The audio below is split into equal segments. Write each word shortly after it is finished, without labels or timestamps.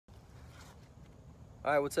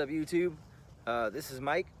All right, what's up YouTube? This is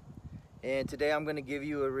Mike, and today I'm going to give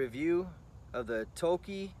you a review of the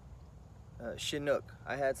Toelke Chinook.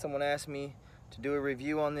 I had someone ask me to do a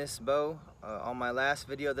review on this bow on my last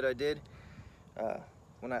video that I did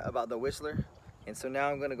about the Whistler, and so now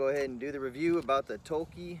I'm going to go ahead and do the review about the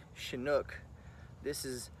Toelke Chinook. This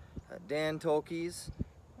is Dan Toelke's,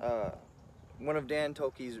 one of Dan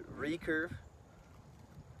Toelke's recurve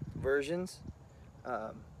versions.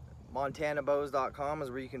 MontanaBows.com is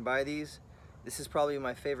where you can buy these. This is probably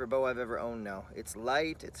my favorite bow I've ever owned now. It's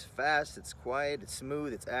light, it's fast, it's quiet, it's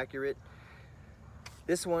smooth, it's accurate.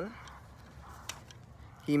 This one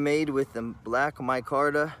he made with the black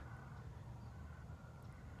micarta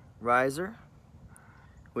riser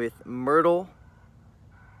with myrtle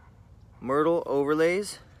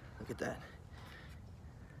overlays. Look at that.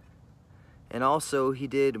 And also he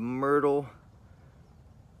did myrtle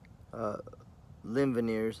limb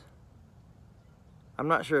veneers. I'm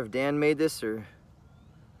not sure if Dan made this or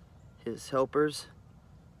his helpers.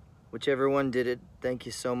 Whichever one did it, thank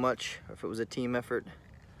you so much. Or if it was a team effort.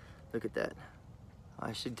 Look at that.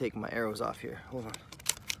 I should take my arrows off here. Hold on.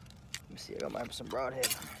 Let me see, I got some broadhead.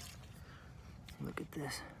 Look at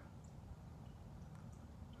this.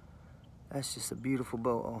 That's just a beautiful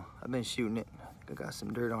bow. Oh, I've been shooting it. I think I got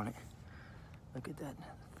some dirt on it. Look at that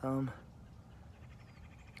thumb.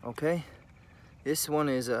 Okay. This one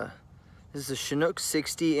is this is a Chinook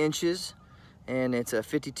 60 inches, and it's a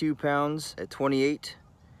 52 pounds at 28.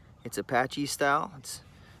 It's Apache style. It's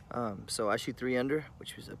so I shoot 3 under,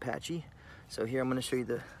 which was Apache. So here I'm going to show you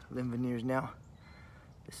the limb veneers now.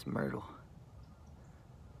 This myrtle.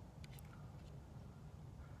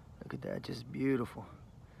 Look at that, just beautiful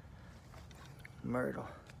myrtle.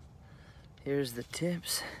 Here's the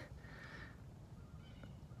tips.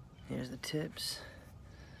 Here's the tips.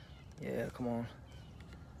 Yeah, come on.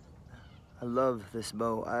 I love this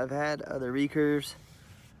bow. I've had other recurves.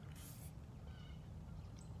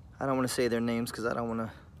 I don't want to say their names because I don't want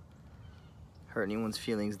to hurt anyone's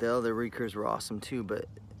feelings. The other recurves were awesome too, but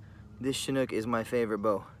this Chinook is my favorite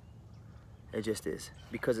bow. It just is,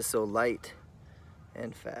 because it's so light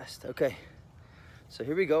and fast. Okay, so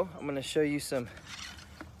here we go. I'm going to show you some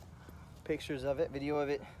pictures of it, video of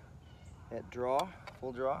it at draw,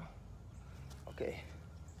 full draw. Okay,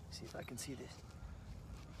 see if I can see this.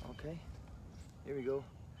 Okay, here we go.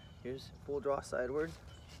 Here's full draw sideward.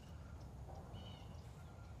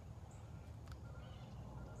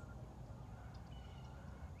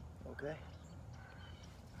 Okay,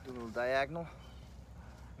 do a little diagonal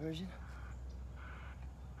version.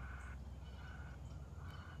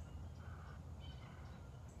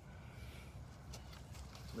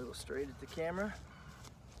 A little straight at the camera.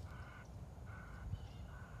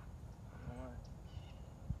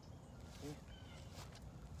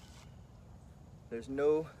 There's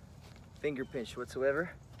no finger pinch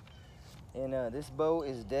whatsoever. And this bow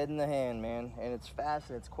is dead in the hand, man. And it's fast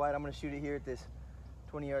and it's quiet. I'm gonna shoot it here at this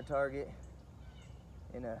 20-yard target.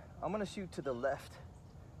 And I'm gonna shoot to the left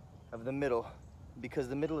of the middle because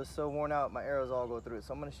the middle is so worn out, my arrows all go through it.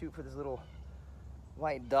 So I'm gonna shoot for this little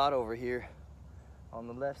white dot over here on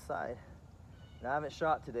the left side. And I haven't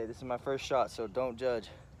shot today. This is my first shot, so don't judge.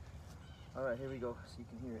 All right, here we go, so you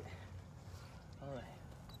can hear it. All right,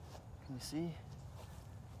 can you see?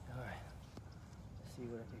 All right, let's see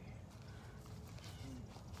what I do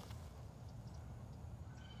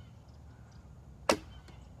here.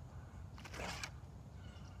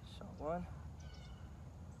 Shot one.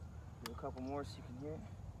 Do a couple more so you can hear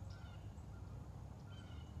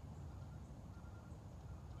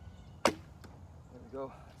it. There we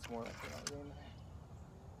go. It's more like that.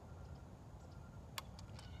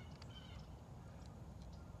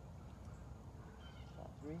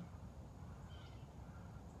 Shot 3.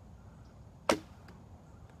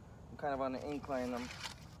 Kind of on the incline, I'm a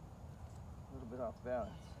little bit off balance.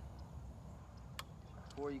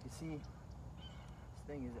 4, you can see this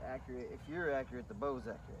thing is accurate. If you're accurate, the bow's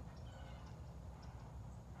accurate.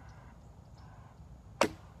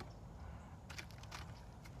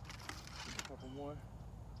 A couple more.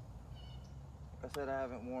 Like I said, I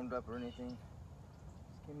haven't warmed up or anything.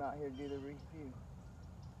 Just came out here to do the review.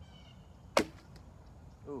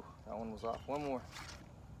 Ooh, that one was off. One more.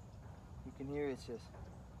 You can hear it's just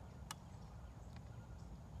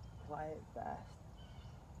quiet, fast.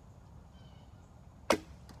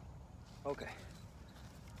 Okay,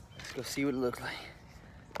 let's go see what it looks like.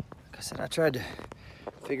 Like I said, I tried to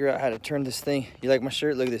figure out how to turn this thing. You like my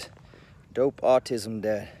shirt? Look at this. Dope Autism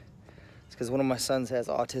Dad. It's because one of my sons has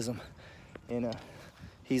autism, and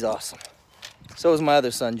he's awesome. So is my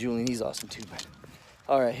other son, Julian. He's awesome too. But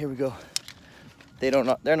all right, here we go. They're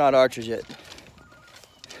not archers yet.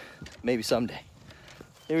 maybe someday.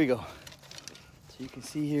 Here we go. So you can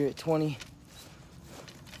see here at 20.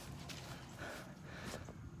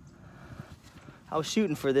 I was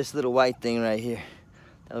shooting for this little white thing right here.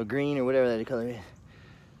 That little green or whatever that color is.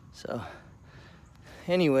 So,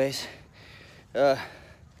 anyways,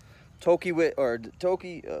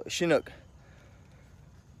 Toelke Chinook.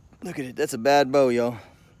 Look at it, that's a bad bow, y'all.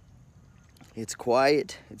 It's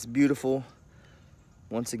quiet, it's beautiful.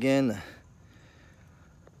 Once again,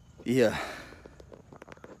 the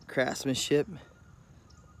craftsmanship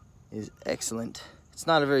is excellent. It's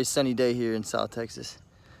not a very sunny day here in South Texas,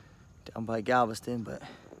 down by Galveston, but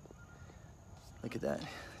look at that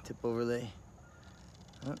tip overlay.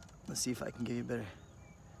 Let's see if I can give you better.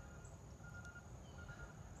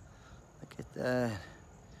 Look at that.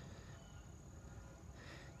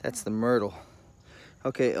 That's the myrtle.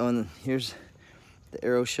 Okay, here's the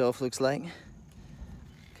arrow shelf looks like.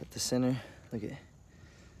 Cut the center, look at,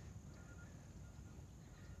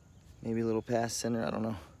 maybe a little past center, I don't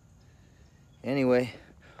know. Anyway,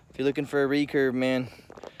 if you're looking for a recurve, man,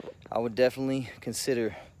 I would definitely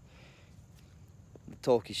consider the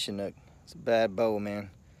Toelke Chinook. It's a bad bow, man.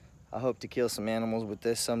 I hope to kill some animals with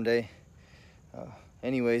this someday.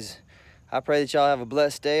 Anyways, I pray that y'all have a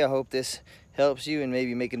blessed day. I hope this helps you and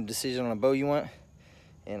maybe making a decision on a bow you want.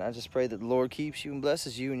 And I just pray that the Lord keeps you and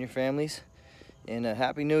blesses you and your families. And a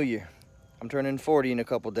Happy New Year. I'm turning 40 in a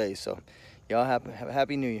couple days, so y'all have a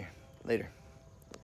Happy New Year. Later.